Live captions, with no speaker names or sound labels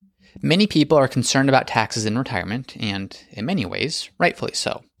Many people are concerned about taxes in retirement, and in many ways, rightfully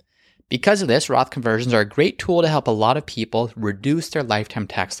so. Because of this, Roth conversions are a great tool to help a lot of people reduce their lifetime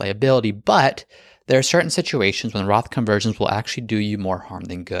tax liability, but there are certain situations when Roth conversions will actually do you more harm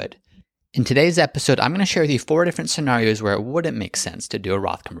than good. In today's episode, I'm going to share with you 4 different scenarios where it wouldn't make sense to do a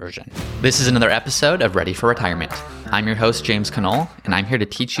Roth conversion. This is another episode of Ready for Retirement. I'm your host, James Connell, and I'm here to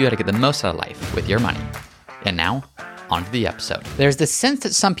teach you how to get the most out of life with your money. And now, on to the episode. There's this sense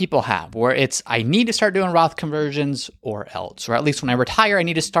that some people have where it's, I need to start doing Roth conversions or else. Or at least when I retire, I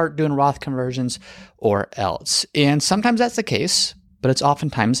need to start doing Roth conversions or else. And sometimes that's the case, but it's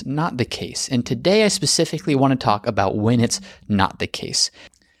oftentimes not the case. And today I specifically want to talk about when it's not the case.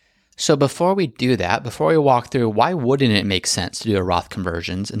 So before we do that, before we walk through why wouldn't it make sense to do a Roth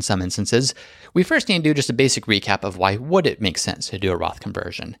conversions in some instances, we first need to do just a basic recap of why would it make sense to do a Roth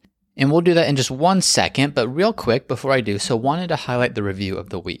conversion. And we'll do that in just 1 second, but real quick before I do so, wanted to highlight the review of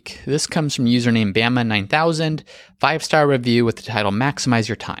the week. This comes from username Bama9000, 5-star review with the title Maximize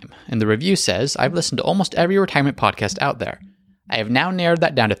Your Time. And the review says, I've listened to almost every retirement podcast out there. I have now narrowed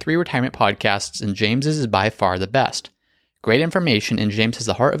that down to 3 retirement podcasts, and James's is by far the best. Great information, and James has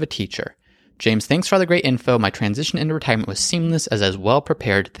the heart of a teacher. James, thanks for all the great info. My transition into retirement was seamless as I was well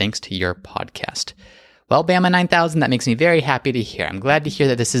prepared thanks to your podcast. Well, Bama9000, that makes me very happy to hear. I'm glad to hear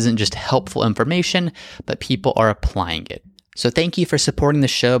that this isn't just helpful information, but people are applying it. So thank you for supporting the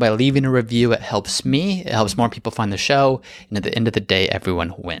show by leaving a review. It helps me. It helps more people find the show. And at the end of the day,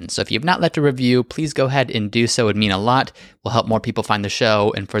 everyone wins. So if you've not left a review, please go ahead and do so. It would mean a lot. It will help more people find the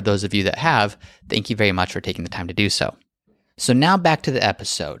show. And for those of you that have, thank you very much for taking the time to do so. So now back to the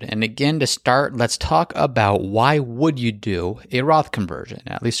episode. And again, to start, let's talk about why would you do a Roth conversion,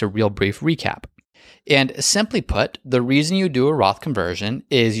 at least a real brief recap. And simply put, the reason you do a Roth conversion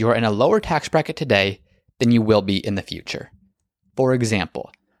is you're in a lower tax bracket today than you will be in the future. For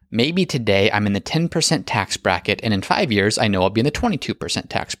example, maybe today I'm in the 10% tax bracket, and in 5 years, I know I'll be in the 22%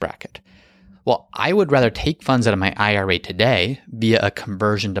 tax bracket. Well, I would rather take funds out of my IRA today via a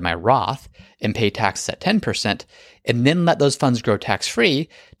conversion to my Roth and pay taxes at 10%, and then let those funds grow tax-free.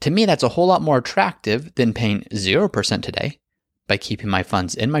 To me, that's a whole lot more attractive than paying 0% today by keeping my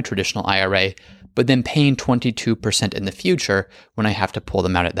funds in my traditional IRA, but then paying 22% in the future when I have to pull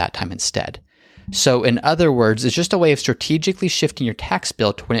them out at that time instead. So in other words, it's just a way of strategically shifting your tax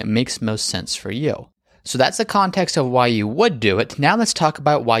bill to when it makes most sense for you. So that's the context of why you would do it. Now let's talk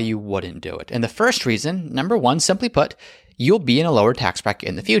about why you wouldn't do it. And the first reason, number 1, simply put, you'll be in a lower tax bracket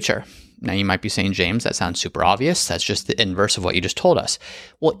in the future. Now you might be saying, James, that sounds super obvious. That's just the inverse of what you just told us.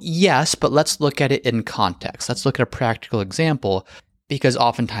 Well, yes, but let's look at it in context. Let's look at a practical example, because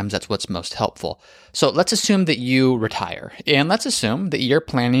oftentimes that's what's most helpful. So let's assume that you retire, and let's assume that you're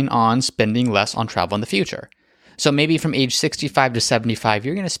planning on spending less on travel in the future. So maybe from age 65 to 75,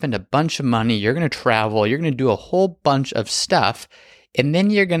 you're going to spend a bunch of money, you're going to travel, you're going to do a whole bunch of stuff, and then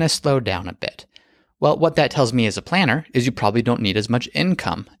you're going to slow down a bit. Well, what that tells me as a planner is you probably don't need as much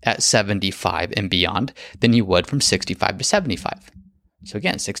income at 75 and beyond than you would from 65 to 75. So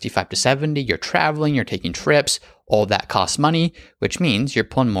again, 65 to 70, you're traveling, you're taking trips, all that costs money, which means you're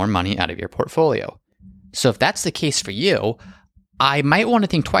pulling more money out of your portfolio. So if that's the case for you, I might want to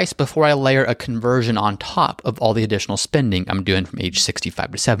think twice before I layer a conversion on top of all the additional spending I'm doing from age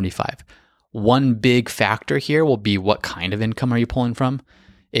 65 to 75. One big factor here will be what kind of income are you pulling from?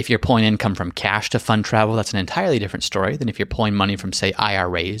 If you're pulling income from cash to fund travel, that's an entirely different story than if you're pulling money from, say,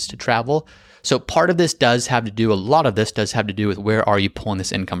 IRAs to travel. So part of this does have to do, a lot of this does have to do with where are you pulling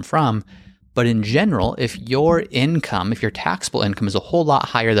this income from. But in general, if your income, if your taxable income is a whole lot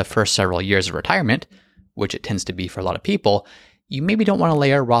higher the first several years of retirement, which it tends to be for a lot of people, you maybe don't want to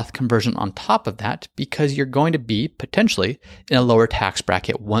layer a Roth conversion on top of that because you're going to be potentially in a lower tax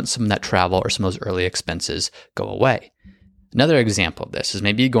bracket once some of that travel or some of those early expenses go away. Another example of this is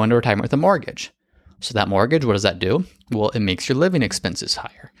maybe you go into retirement with a mortgage. So that mortgage, what does that do? Well, it makes your living expenses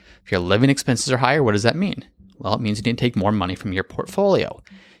higher. If your living expenses are higher, what does that mean? Well, it means you need to take more money from your portfolio.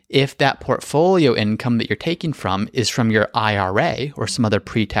 If that portfolio income that you're taking from is from your IRA or some other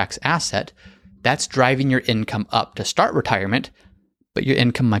pre-tax asset, that's driving your income up to start retirement, but your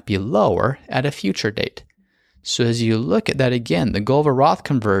income might be lower at a future date. So as you look at that again, the goal of a Roth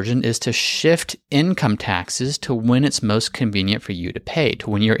conversion is to shift income taxes to when it's most convenient for you to pay, to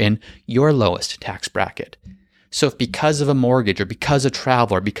when you're in your lowest tax bracket. So if because of a mortgage or because of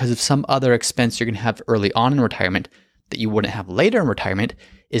travel or because of some other expense you're going to have early on in retirement that you wouldn't have later in retirement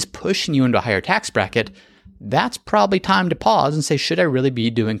is pushing you into a higher tax bracket, that's probably time to pause and say, should I really be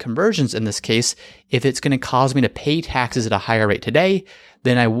doing conversions in this case if it's going to cause me to pay taxes at a higher rate today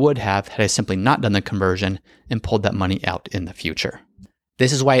than I would have had I simply not done the conversion and pulled that money out in the future?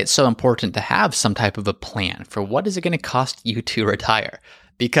 This is why it's so important to have some type of a plan for what is it going to cost you to retire.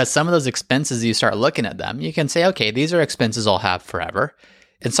 Because some of those expenses, you start looking at them, you can say, okay, these are expenses I'll have forever.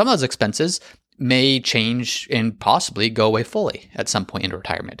 And some of those expenses may change and possibly go away fully at some point in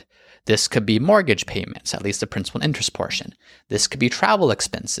retirement. This could be mortgage payments, at least the principal and interest portion. This could be travel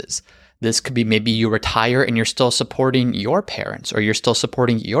expenses. This could be maybe you retire and you're still supporting your parents or you're still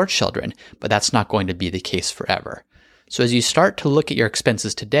supporting your children, but that's not going to be the case forever. So as you start to look at your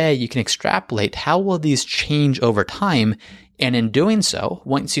expenses today, you can extrapolate how will these change over time. And in doing so,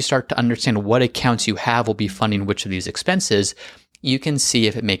 once you start to understand what accounts you have will be funding which of these expenses, you can see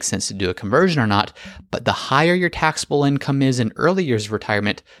if it makes sense to do a conversion or not. But the higher your taxable income is in early years of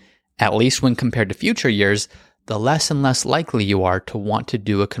retirement, at least when compared to future years, the less and less likely you are to want to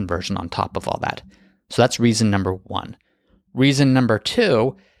do a conversion on top of all that. So that's reason number one. Reason number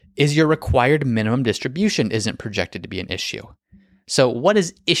two is your required minimum distribution isn't projected to be an issue. So what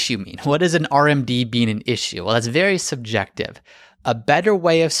does issue mean? What does an RMD being an issue? Well, that's very subjective. A better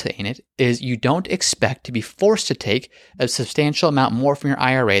way of saying it is you don't expect to be forced to take a substantial amount more from your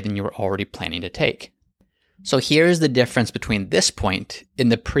IRA than you were already planning to take. So here's the difference between this point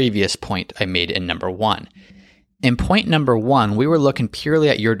and the previous point I made in number one. In point number one, we were looking purely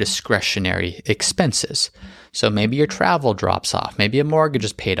at your discretionary expenses. So maybe your travel drops off, maybe a mortgage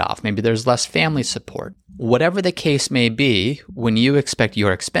is paid off, maybe there's less family support. Whatever the case may be, when you expect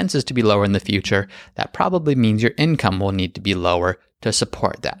your expenses to be lower in the future, that probably means your income will need to be lower to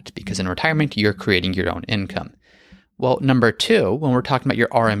support that, because in retirement, you're creating your own income. Well, number two, when we're talking about your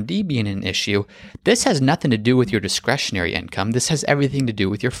RMD being an issue, this has nothing to do with your discretionary income. This has everything to do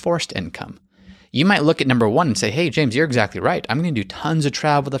with your forced income. You might look at number one and say, hey, James, you're exactly right. I'm going to do tons of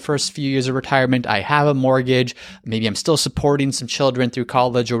travel the first few years of retirement. I have a mortgage. Maybe I'm still supporting some children through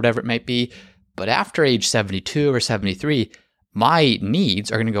college or whatever it might be. But after age 72 or 73, my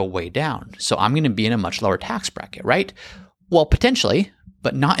needs are going to go way down. So I'm going to be in a much lower tax bracket, right? Well, potentially,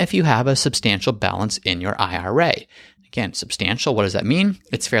 but not if you have a substantial balance in your IRA. Again, substantial, what does that mean?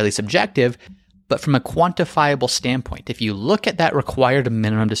 It's fairly subjective, but from a quantifiable standpoint, if you look at that required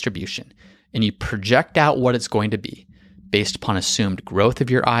minimum distribution and you project out what it's going to be based upon assumed growth of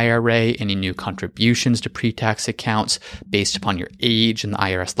your IRA, any new contributions to pre-tax accounts, based upon your age and the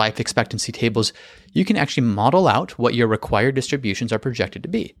IRS life expectancy tables, you can actually model out what your required distributions are projected to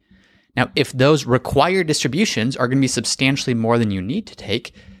be. Now, if those required distributions are going to be substantially more than you need to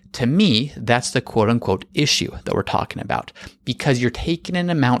take, to me, that's the quote-unquote issue that we're talking about, because you're taking an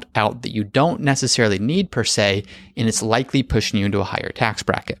amount out that you don't necessarily need per se, and it's likely pushing you into a higher tax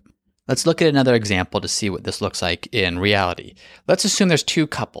bracket. Let's look at another example to see what this looks like in reality. Let's assume there's two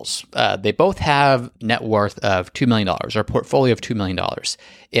couples. They both have net worth of $2 million, or a portfolio of $2 million,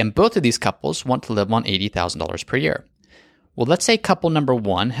 and both of these couples want to live on $80,000 per year. Well, let's say couple number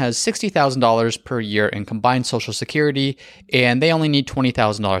one has $60,000 per year in combined Social Security, and they only need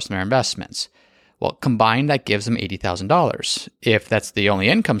 $20,000 in their investments. Well, combined, that gives them $80,000. If that's the only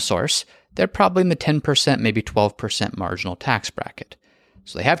income source, they're probably in the 10%, maybe 12% marginal tax bracket.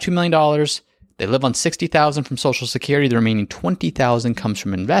 So they have $2 million, they live on $60,000 from Social Security, the remaining $20,000 comes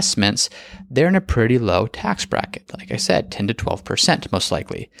from investments. They're in a pretty low tax bracket. Like I said, 10 to 12% most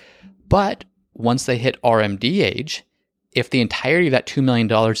likely. But once they hit RMD age, if the entirety of that $2 million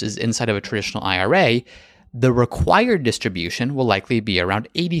is inside of a traditional IRA, the required distribution will likely be around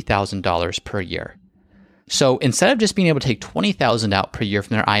 $80,000 per year. So instead of just being able to take $20,000 out per year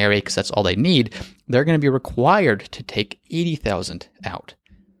from their IRA because that's all they need, they're going to be required to take $80,000 out.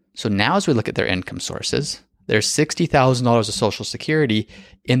 So now as we look at their income sources, there's $60,000 of Social Security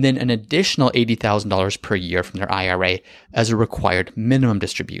and then an additional $80,000 per year from their IRA as a required minimum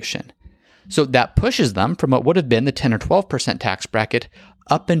distribution. So that pushes them from what would have been the 10 or 12% tax bracket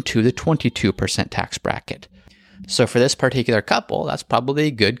up into the 22% tax bracket. So for this particular couple, that's probably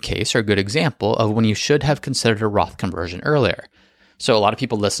a good case or a good example of when you should have considered a Roth conversion earlier. So a lot of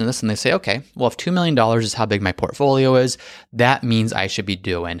people listen to this and they say, okay, well, if $2 million is how big my portfolio is, that means I should be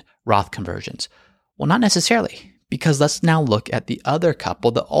doing Roth conversions. Well, not necessarily, because let's now look at the other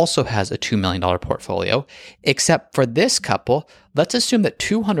couple that also has a $2 million portfolio, except for this couple, let's assume that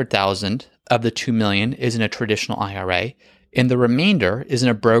 $200,000 of the $2 million is in a traditional IRA, and the remainder is in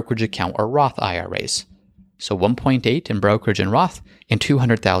a brokerage account or Roth IRAs. So 1.8 in brokerage and Roth and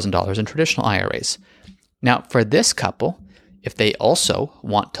 $200,000 in traditional IRAs. Now, for this couple, if they also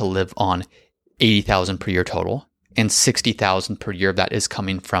want to live on $80,000 per year total and $60,000 per year of that is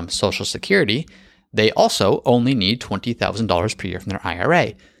coming from Social Security, they also only need $20,000 per year from their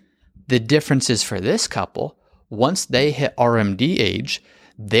IRA. The difference is for this couple, once they hit RMD age,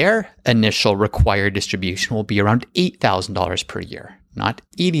 their initial required distribution will be around $8,000 per year not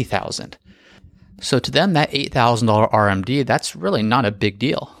 $80,000. So to them, that $8,000 RMD, that's really not a big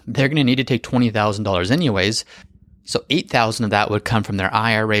deal. They're going to need to take $20,000 anyways. So $8,000 of that would come from their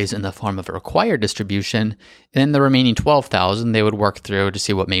IRAs in the form of a required distribution. And then the remaining $12,000 they would work through to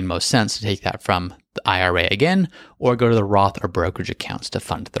see what made most sense to take that from the IRA again, or go to the Roth or brokerage accounts to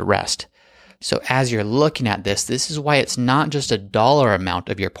fund the rest. So as you're looking at this is why it's not just a dollar amount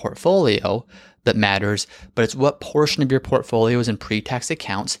of your portfolio that matters, but it's what portion of your portfolio is in pre-tax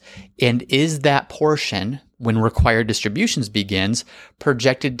accounts, and is that portion, when required distributions begins,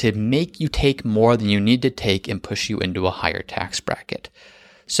 projected to make you take more than you need to take and push you into a higher tax bracket.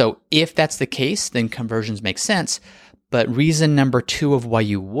 So if that's the case, then conversions make sense. But reason number 2 of why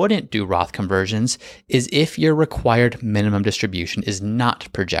you wouldn't do Roth conversions is if your required minimum distribution is not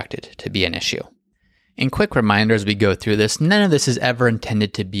projected to be an issue. And quick reminder as we go through this, none of this is ever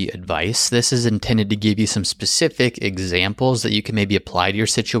intended to be advice. This is intended to give you some specific examples that you can maybe apply to your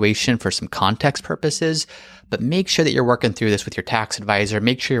situation for some context purposes, but make sure that you're working through this with your tax advisor.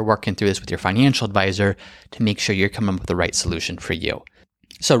 Make sure you're working through this with your financial advisor to make sure you're coming up with the right solution for you.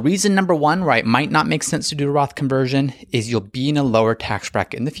 So reason number 1 why it might not make sense to do a Roth conversion is you'll be in a lower tax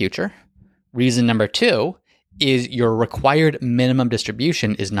bracket in the future. Reason number 2 is your required minimum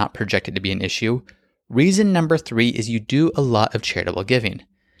distribution is not projected to be an issue. Reason number 3 is you do a lot of charitable giving.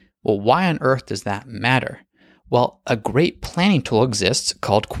 Well, why on earth does that matter? Well, a great planning tool exists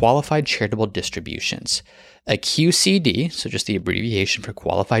called Qualified Charitable Distributions. A QCD, so just the abbreviation for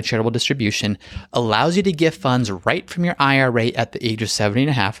Qualified Charitable Distribution, allows you to give funds right from your IRA at the age of 70 and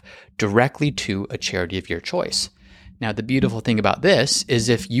a half directly to a charity of your choice. Now, the beautiful thing about this is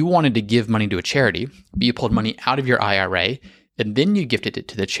if you wanted to give money to a charity, but you pulled money out of your IRA and then you gifted it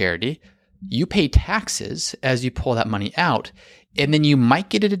to the charity, you pay taxes as you pull that money out, and then you might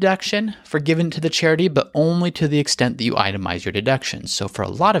get a deduction for giving it to the charity, but only to the extent that you itemize your deductions. So for a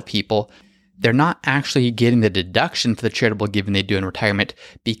lot of people, they're not actually getting the deduction for the charitable giving they do in retirement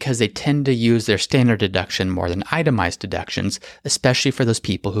because they tend to use their standard deduction more than itemized deductions, especially for those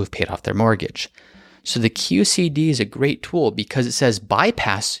people who have paid off their mortgage. So the QCD is a great tool because it says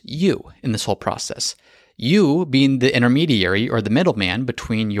bypass you in this whole process. You being the intermediary or the middleman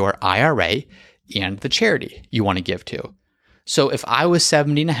between your IRA and the charity you want to give to. So if I was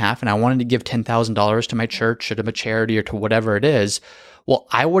 70 and a half and I wanted to give $10,000 to my church or to my charity or to whatever it is, well,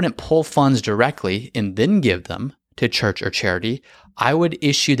 I wouldn't pull funds directly and then give them to church or charity. I would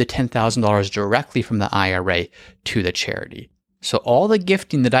issue the $10,000 directly from the IRA to the charity. So all the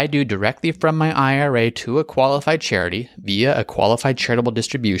gifting that I do directly from my IRA to a qualified charity via a qualified charitable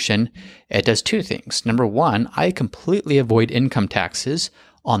distribution, it does 2 things. Number 1, I completely avoid income taxes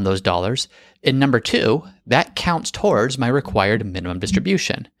on those dollars. And number 2, that counts towards my required minimum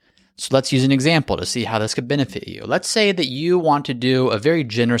distribution. So let's use an example to see how this could benefit you. Let's say that you want to do a very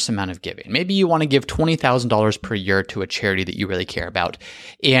generous amount of giving. Maybe you want to give $20,000 per year to a charity that you really care about,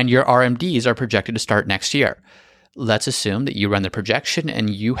 and your RMDs are projected to start next year. Let's assume that you run the projection and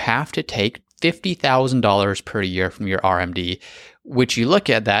you have to take $50,000 per year from your RMD, which you look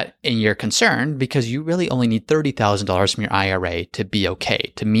at that and you're concerned because you really only need $30,000 from your IRA to be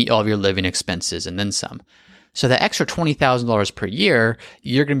okay, to meet all of your living expenses and then some. So that extra $20,000 per year,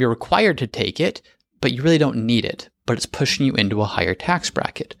 you're going to be required to take it, but you really don't need it, but it's pushing you into a higher tax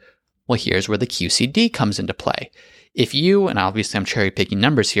bracket. Well, here's where the QCD comes into play. If you, and obviously I'm cherry picking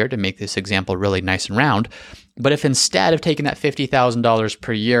numbers here to make this example really nice and round, but if instead of taking that $50,000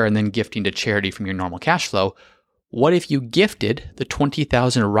 per year and then gifting to charity from your normal cash flow, what if you gifted the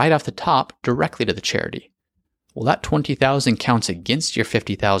 $20,000 right off the top directly to the charity? Well, that $20,000 counts against your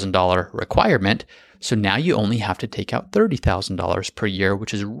 $50,000 requirement, so now you only have to take out $30,000 per year,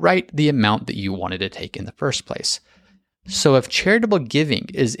 which is right the amount that you wanted to take in the first place. So if charitable giving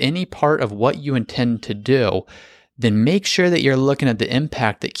is any part of what you intend to do, then make sure that you're looking at the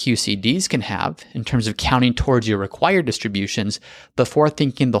impact that QCDs can have in terms of counting towards your required distributions before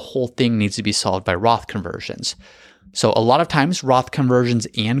thinking the whole thing needs to be solved by Roth conversions. So a lot of times Roth conversions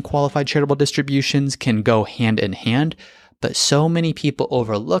and qualified charitable distributions can go hand in hand, but so many people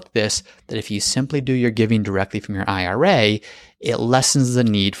overlook this that if you simply do your giving directly from your IRA, it lessens the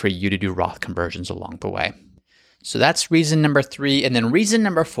need for you to do Roth conversions along the way. So that's reason number 3. And then reason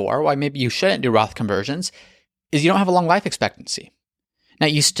number 4, why maybe you shouldn't do Roth conversions, is you don't have a long life expectancy. Now,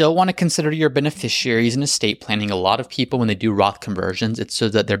 you still want to consider your beneficiaries in estate planning. A lot of people, when they do Roth conversions, it's so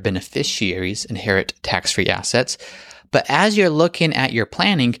that their beneficiaries inherit tax-free assets. But as you're looking at your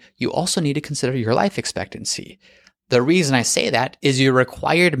planning, you also need to consider your life expectancy. The reason I say that is your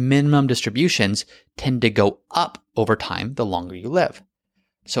required minimum distributions tend to go up over time the longer you live.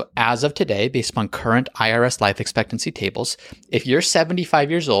 So as of today, based upon current IRS life expectancy tables, if you're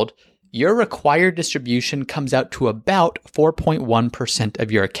 75 years old, your required distribution comes out to about 4.1% of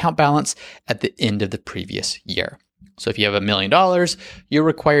your account balance at the end of the previous year. So if you have $1 million, your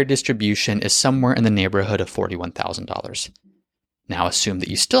required distribution is somewhere in the neighborhood of $41,000. Now assume that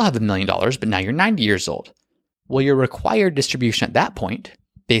you still have $1 million, but now you're 90 years old. Well, your required distribution at that point,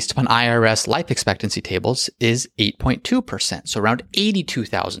 based upon IRS life expectancy tables, is 8.2%, so around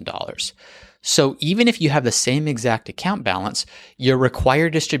 $82,000. So even if you have the same exact account balance, your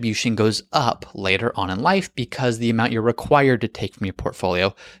required distribution goes up later on in life because the amount you're required to take from your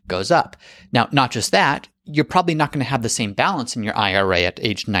portfolio goes up. Now, not just that, you're probably not going to have the same balance in your IRA at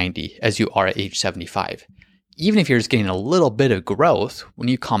age 90 as you are at age 75. Even if you're just getting a little bit of growth, when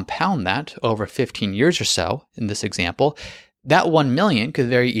you compound that over 15 years or so, in this example, that 1 million could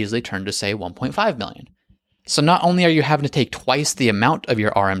very easily turn to, say, 1.5 million. So not only are you having to take twice the amount of your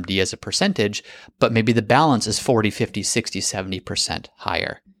RMD as a percentage, but maybe the balance is 40, 50, 60, 70%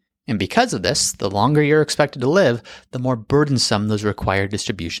 higher. And because of this, the longer you're expected to live, the more burdensome those required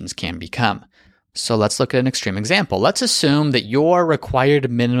distributions can become. So let's look at an extreme example. Let's assume that your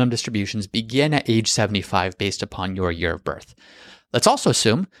required minimum distributions begin at age 75 based upon your year of birth. Let's also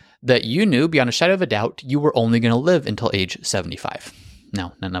assume that you knew beyond a shadow of a doubt you were only going to live until age 75.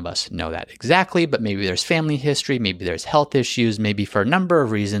 Now, none of us know that exactly, but maybe there's family history, maybe there's health issues, maybe for a number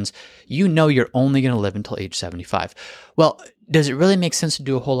of reasons, you know you're only going to live until age 75. Well, does it really make sense to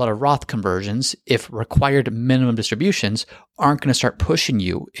do a whole lot of Roth conversions if required minimum distributions aren't going to start pushing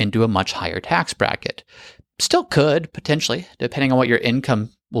you into a much higher tax bracket? Still could, potentially, depending on what your income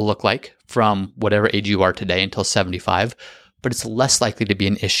will look like from whatever age you are today until 75, but it's less likely to be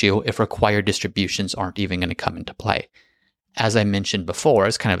an issue if required distributions aren't even going to come into play. As I mentioned before,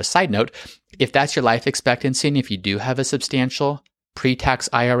 as kind of a side note, if that's your life expectancy and if you do have a substantial pre-tax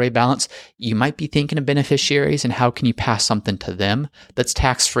IRA balance, you might be thinking of beneficiaries and how can you pass something to them that's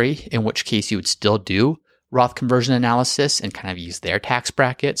tax-free, in which case you would still do Roth conversion analysis and kind of use their tax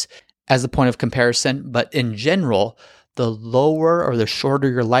brackets as a point of comparison. But in general, the lower or the shorter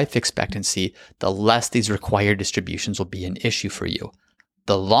your life expectancy, the less these required distributions will be an issue for you.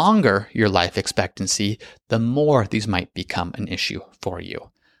 The longer your life expectancy, the more these might become an issue for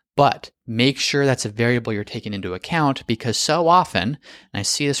you. But make sure that's a variable you're taking into account, because so often, and I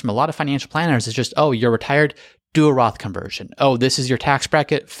see this from a lot of financial planners, it's just, oh, you're retired, do a Roth conversion. Oh, this is your tax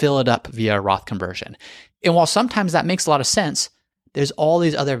bracket, fill it up via a Roth conversion. And while sometimes that makes a lot of sense, there's all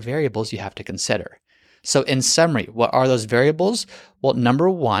these other variables you have to consider. So in summary, what are those variables? Well, number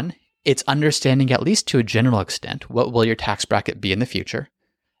one, it's understanding, at least to a general extent, what will your tax bracket be in the future.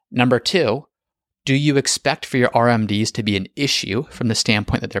 Number two, do you expect for your RMDs to be an issue from the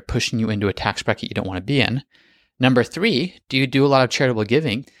standpoint that they're pushing you into a tax bracket you don't want to be in? Number three, do you do a lot of charitable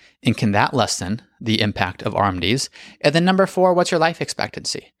giving, and can that lessen the impact of RMDs? And then number four, what's your life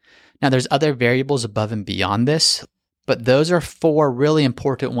expectancy? Now, there's other variables above and beyond this, but those are four really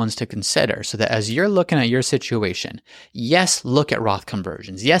important ones to consider, so that as you're looking at your situation, yes, look at Roth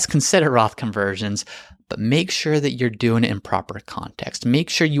conversions. Yes, consider Roth conversions, but make sure that you're doing it in proper context. Make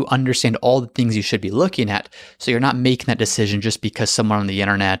sure you understand all the things you should be looking at, so you're not making that decision just because someone on the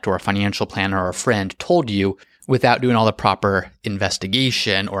internet or a financial planner or a friend told you, without doing all the proper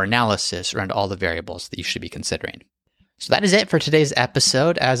investigation or analysis around all the variables that you should be considering. So that is it for today's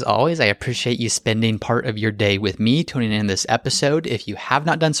episode. As always, I appreciate you spending part of your day with me tuning in this episode. If you have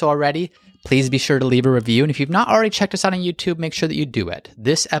not done so already, please be sure to leave a review. And if you've not already checked us out on YouTube, make sure that you do it.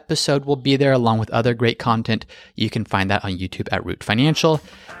 This episode will be there along with other great content. You can find that on YouTube at Root Financial.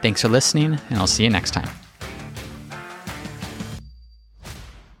 Thanks for listening, and I'll see you next time.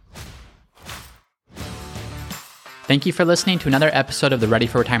 Thank you for listening to another episode of the Ready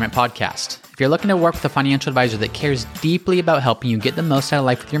for Retirement podcast. If you're looking to work with a financial advisor that cares deeply about helping you get the most out of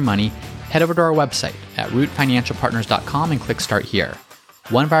life with your money, head over to our website at rootfinancialpartners.com and click Start Here.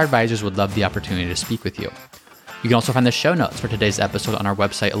 One of our advisors would love the opportunity to speak with you. You can also find the show notes for today's episode on our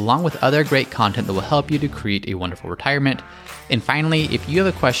website, along with other great content that will help you to create a wonderful retirement. And finally, if you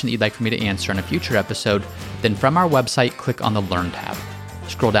have a question that you'd like for me to answer in a future episode, then from our website, click on the Learn tab.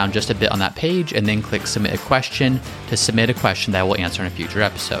 Scroll down just a bit on that page and then click Submit a Question to submit a question that I will answer in a future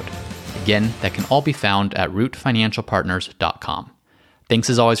episode. Again, that can all be found at rootfinancialpartners.com. Thanks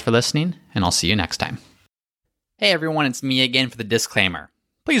as always for listening, and I'll see you next time. Hey everyone, it's me again for the disclaimer.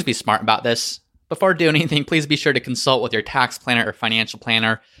 Please be smart about this. Before doing anything, please be sure to consult with your tax planner or financial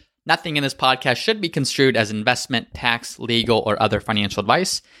planner. Nothing in this podcast should be construed as investment, tax, legal, or other financial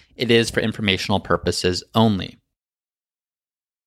advice. It is for informational purposes only.